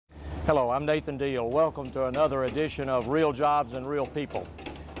Hello, I'm Nathan Deal. Welcome to another edition of Real Jobs and Real People.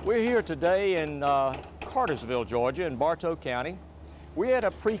 We're here today in Cartersville, Georgia, in Bartow County. We're at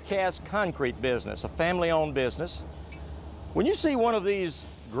a precast concrete business, a family-owned business. When you see one of these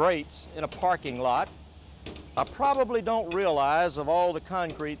grates in a parking lot, I probably don't realize of all the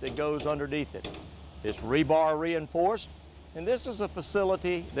concrete that goes underneath it. It's rebar reinforced, and this is a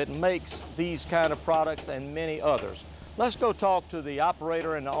facility that makes these kind of products and many others. Let's go talk to the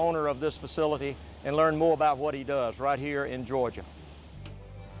operator and the owner of this facility and learn more about what he does right here in Georgia.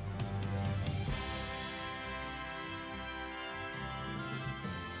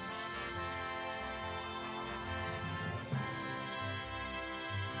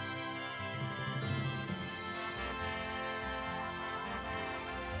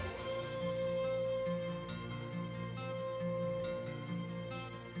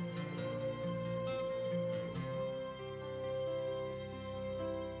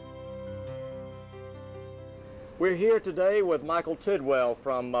 We're here today with Michael Tidwell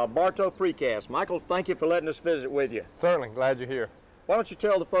from Bartow Precast. Michael, thank you for letting us visit with you. Certainly, glad you're here. Why don't you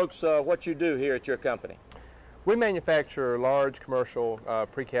tell the folks what you do here at your company? We manufacture large commercial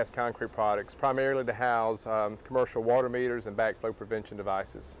precast concrete products, primarily to house commercial water meters and backflow prevention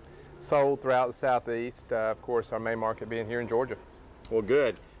devices. Sold throughout the Southeast, of course, our main market being here in Georgia. Well,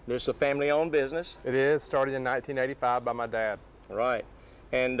 good. This is a family-owned business? It is, started in 1985 by my dad. Right.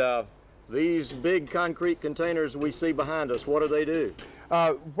 And these big concrete containers we see behind us, what do they do?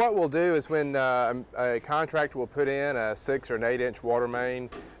 What we'll do is when a contractor will put in a 6 or an 8-inch water main,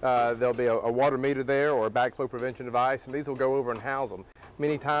 there'll be a water meter there or a backflow prevention device, and these will go over and house them.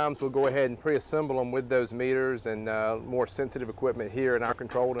 Many times we'll go ahead and pre-assemble them with those meters and more sensitive equipment here in our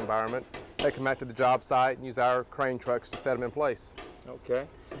controlled environment. Take them out to the job site and use our crane trucks to set them in place. Okay.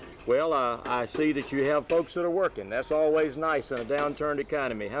 Well, I see that you have folks that are working. That's always nice in a downturned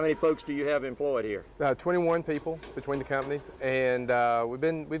economy. How many folks do you have employed here? 21 people between the companies, and we've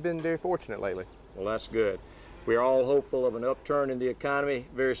been very fortunate lately. Well, that's good. We're all hopeful of an upturn in the economy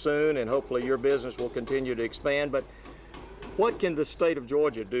very soon, and hopefully your business will continue to expand. But what can the state of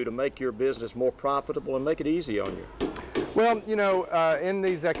Georgia do to make your business more profitable and make it easy on you? Well, you know, in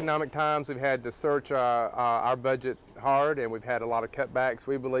these economic times, we've had to search our budget hard, and we've had a lot of cutbacks.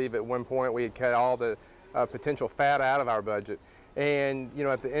 We believe at one point we had cut all the potential fat out of our budget. And, you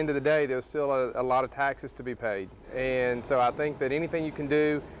know, at the end of the day, there's still a lot of taxes to be paid. And so I think that anything you can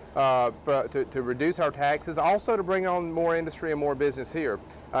do to reduce our taxes, also to bring on more industry and more business here.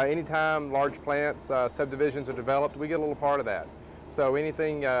 Anytime large plants, subdivisions are developed, we get a little part of that. So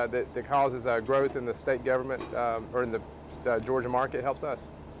anything that causes growth in the state government or in the Georgia market helps us.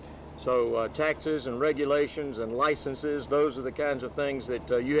 So taxes and regulations and licenses, those are the kinds of things that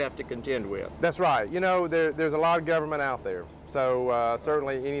you have to contend with. That's right. You know, there's a lot of government out there. So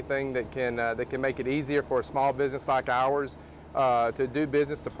certainly anything that can make it easier for a small business like ours to do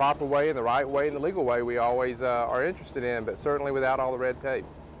business the proper way and the right way and the legal way, we always are interested in, but certainly without all the red tape.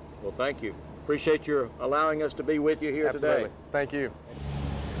 Well, thank you. Appreciate your allowing us to be with you here Absolutely. today. Thank you.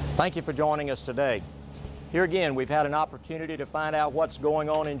 Thank you for joining us today. Here again, we've had an opportunity to find out what's going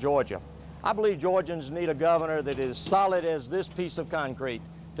on in Georgia. I believe Georgians need a governor that is solid as this piece of concrete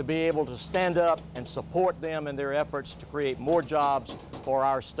to be able to stand up and support them in their efforts to create more jobs for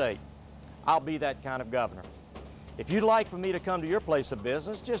our state. I'll be that kind of governor. If you'd like for me to come to your place of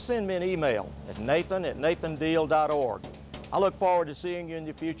business, just send me an email at nathan@nathandeal.org. I look forward to seeing you in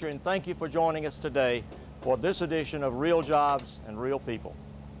the future, and thank you for joining us today for this edition of Real Jobs and Real People.